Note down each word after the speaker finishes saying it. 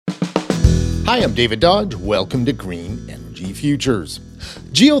Hi, I'm David Dodge. Welcome to Green Energy Futures.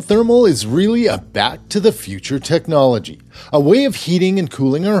 Geothermal is really a back-to-the-future technology, a way of heating and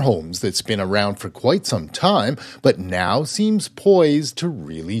cooling our homes that's been around for quite some time, but now seems poised to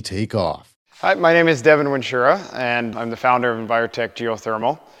really take off. Hi, my name is Devin Winchura, and I'm the founder of Envirotech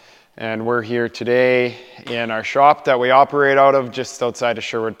Geothermal. And we're here today in our shop that we operate out of just outside of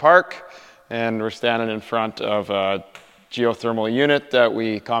Sherwood Park. And we're standing in front of a geothermal unit that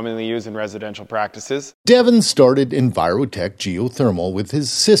we commonly use in residential practices. Devin started Envirotech Geothermal with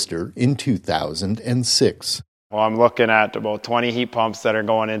his sister in 2006. Well, I'm looking at about 20 heat pumps that are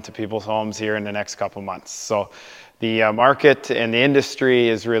going into people's homes here in the next couple months. So the market and the industry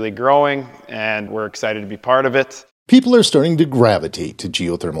is really growing, and we're excited to be part of it. People are starting to gravitate to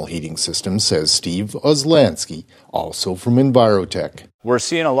geothermal heating systems, says Steve Oslansky, also from Envirotech. We're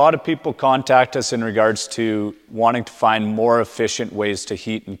seeing a lot of people contact us in regards to wanting to find more efficient ways to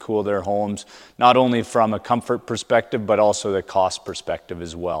heat and cool their homes, not only from a comfort perspective, but also the cost perspective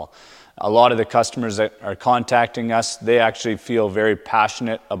as well. A lot of the customers that are contacting us, they actually feel very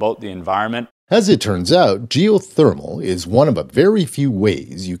passionate about the environment. As it turns out, geothermal is one of a very few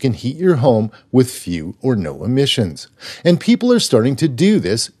ways you can heat your home with few or no emissions. And people are starting to do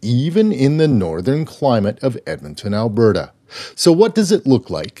this even in the northern climate of Edmonton, Alberta. So what does it look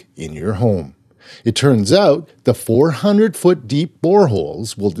like in your home? It turns out the 400-foot deep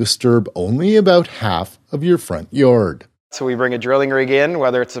boreholes will disturb only about half of your front yard. So we bring a drilling rig in,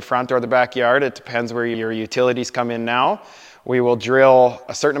 whether it's the front or the backyard. It depends where your utilities come in now. We will drill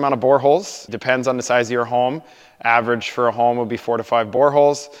a certain amount of boreholes, depends on the size of your home. Average for a home would be 4 to 5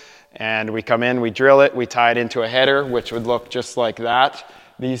 boreholes. And we come in, we drill it, we tie it into a header, which would look just like that.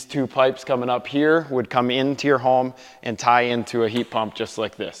 These two pipes coming up here would come into your home and tie into a heat pump just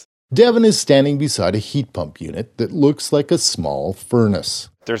like this. Devin is standing beside a heat pump unit that looks like a small furnace.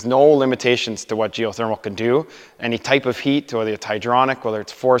 There's no limitations to what geothermal can do. Any type of heat, whether it's hydronic, whether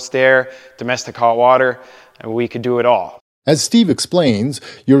it's forced air, domestic hot water, we could do it all. As Steve explains,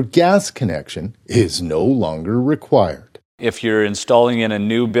 your gas connection is no longer required. If you're installing in a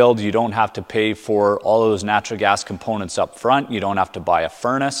new build, you don't have to pay for all of those natural gas components up front. You don't have to buy a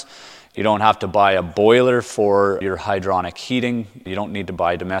furnace. You don't have to buy a boiler for your hydronic heating. You don't need to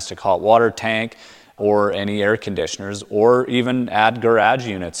buy a domestic hot water tank or any air conditioners, or even add garage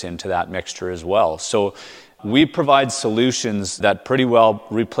units into that mixture as well. So we provide solutions that pretty well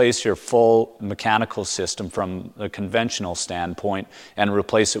replace your full mechanical system from a conventional standpoint and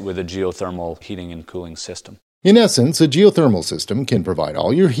replace it with a geothermal heating and cooling system. In essence, a geothermal system can provide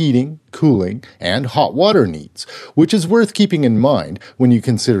all your heating, cooling, and hot water needs, which is worth keeping in mind when you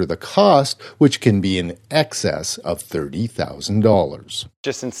consider the cost, which can be in excess of $30,000.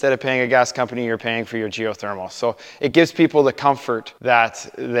 Just instead of paying a gas company, you're paying for your geothermal. So it gives people the comfort that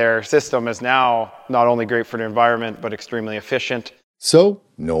their system is now not only great for the environment, but extremely efficient. So,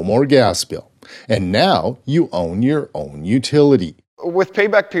 no more gas bill. And now you own your own utility. With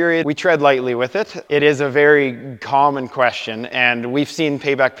payback period, we tread lightly with it. It is a very common question, and we've seen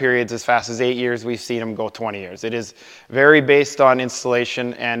payback periods as fast as 8 years. We've seen them go 20 years. It is very based on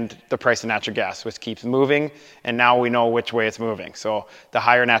installation and the price of natural gas, which keeps moving, and now we know which way it's moving. So the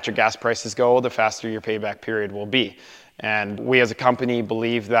higher natural gas prices go, the faster your payback period will be. And we as a company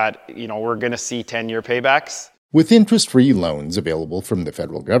believe that, we're going to see 10-year paybacks. With interest-free loans available from the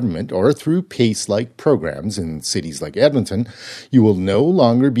federal government or through PACE-like programs in cities like Edmonton, you will no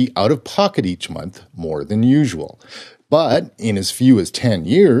longer be out of pocket each month more than usual. But in as few as 10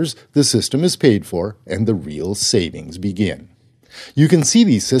 years, the system is paid for and the real savings begin. You can see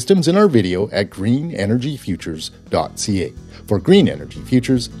these systems in our video at greenenergyfutures.ca. For Green Energy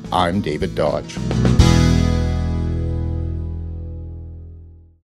Futures, I'm David Dodge.